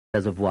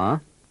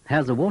Reservoir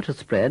has a water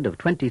spread of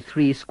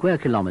 23 square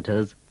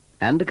kilometers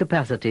and a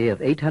capacity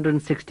of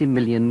 860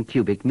 million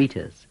cubic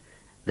meters.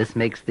 This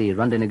makes the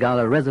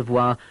Randenigala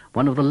Reservoir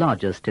one of the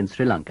largest in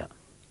Sri Lanka.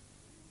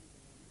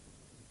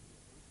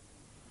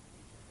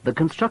 The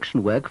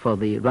construction work for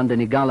the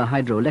Randenigala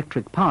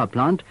hydroelectric power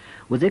plant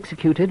was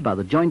executed by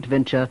the joint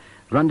venture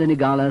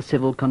Randenigala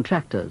Civil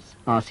Contractors,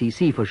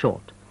 RCC for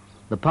short.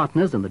 The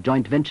partners in the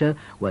joint venture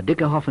were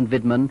Dickerhoff and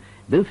Widman,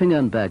 Bilfinger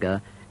and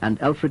Berger, and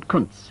Alfred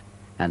Kuntz,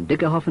 and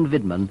Dickerhoff and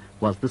Widman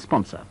was the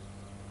sponsor.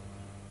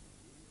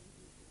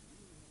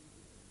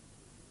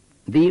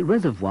 The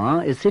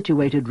reservoir is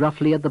situated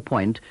roughly at the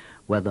point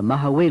where the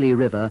Mahaweli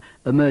River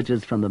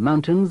emerges from the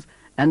mountains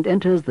and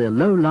enters the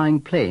low-lying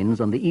plains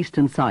on the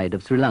eastern side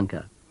of Sri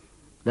Lanka.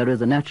 There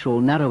is a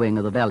natural narrowing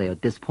of the valley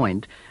at this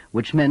point,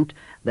 which meant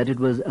that it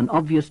was an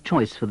obvious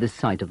choice for this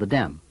site of the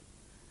dam.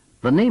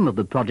 The name of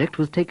the project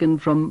was taken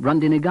from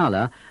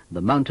Randenigala,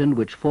 the mountain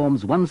which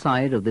forms one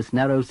side of this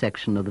narrow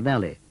section of the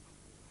valley.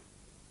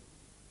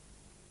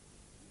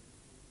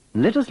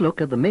 Let us look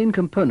at the main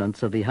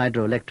components of the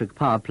hydroelectric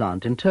power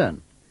plant in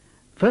turn.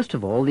 First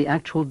of all, the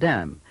actual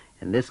dam,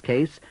 in this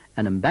case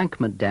an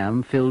embankment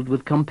dam filled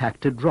with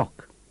compacted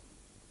rock.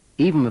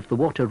 Even if the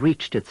water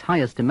reached its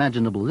highest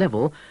imaginable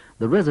level,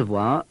 the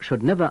reservoir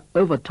should never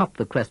overtop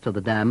the crest of the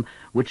dam,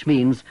 which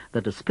means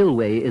that a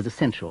spillway is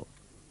essential.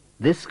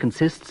 This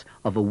consists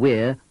of a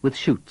weir with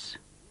chutes.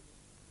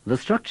 The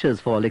structures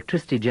for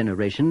electricity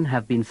generation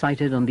have been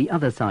sited on the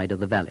other side of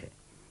the valley.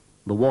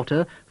 The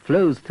water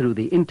flows through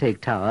the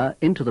intake tower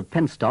into the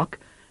penstock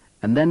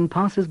and then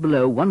passes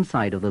below one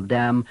side of the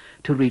dam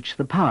to reach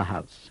the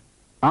powerhouse.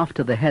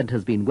 After the head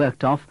has been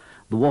worked off,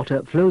 the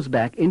water flows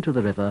back into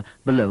the river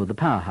below the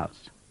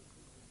powerhouse.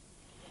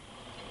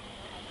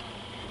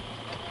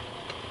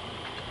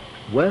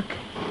 Work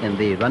in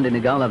the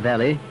Randenigala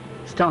Valley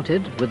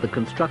started with the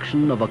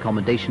construction of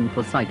accommodation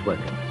for site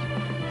workers.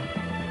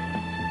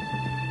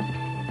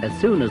 As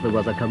soon as there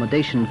was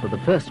accommodation for the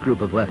first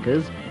group of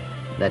workers,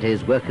 that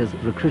is, workers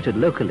recruited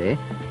locally,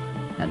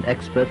 and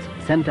experts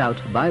sent out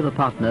by the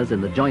partners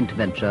in the joint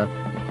venture,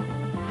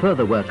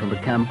 further work on the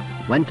camp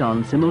went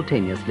on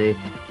simultaneously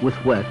with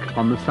work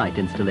on the site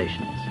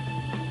installations.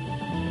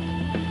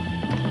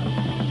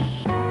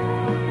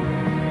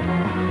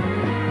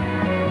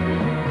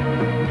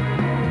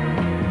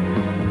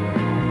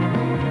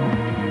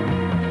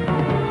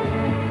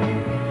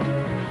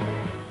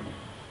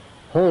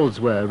 Halls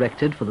were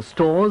erected for the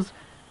stores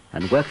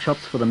and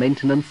workshops for the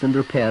maintenance and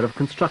repair of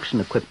construction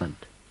equipment.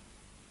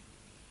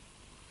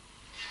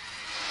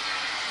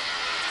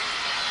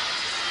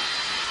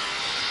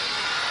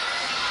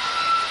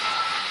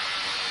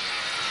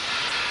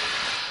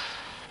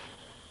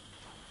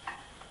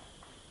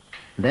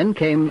 Then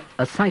came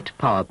a site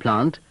power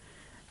plant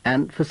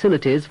and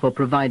facilities for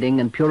providing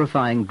and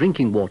purifying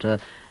drinking water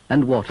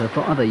and water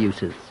for other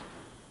uses.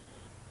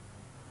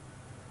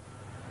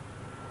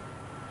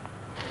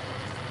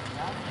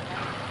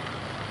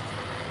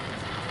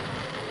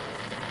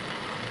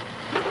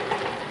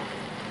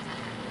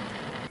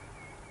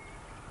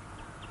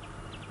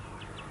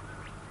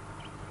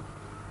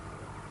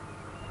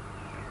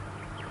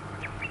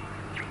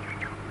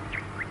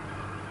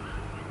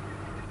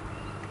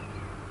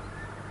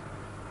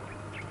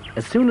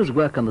 As soon as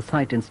work on the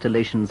site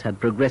installations had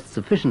progressed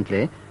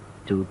sufficiently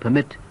to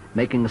permit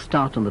making a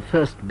start on the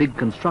first big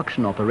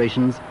construction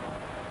operations,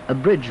 a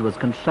bridge was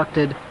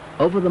constructed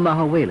over the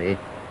Mahaweli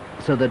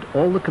so that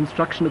all the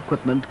construction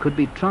equipment could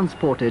be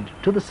transported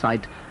to the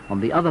site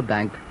on the other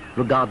bank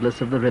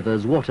regardless of the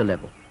river's water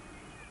level.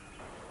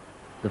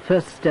 The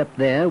first step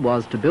there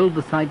was to build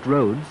the site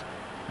roads,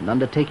 an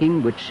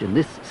undertaking which in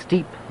this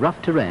steep,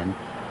 rough terrain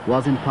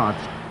was in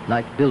parts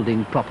like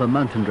building proper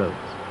mountain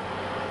roads.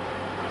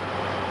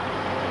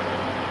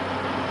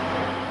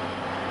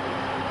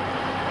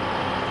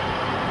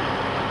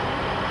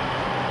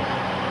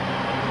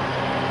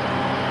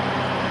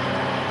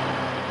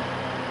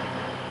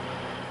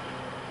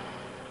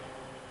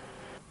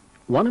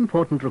 One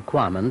important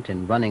requirement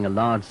in running a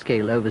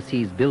large-scale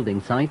overseas building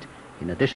site, in addition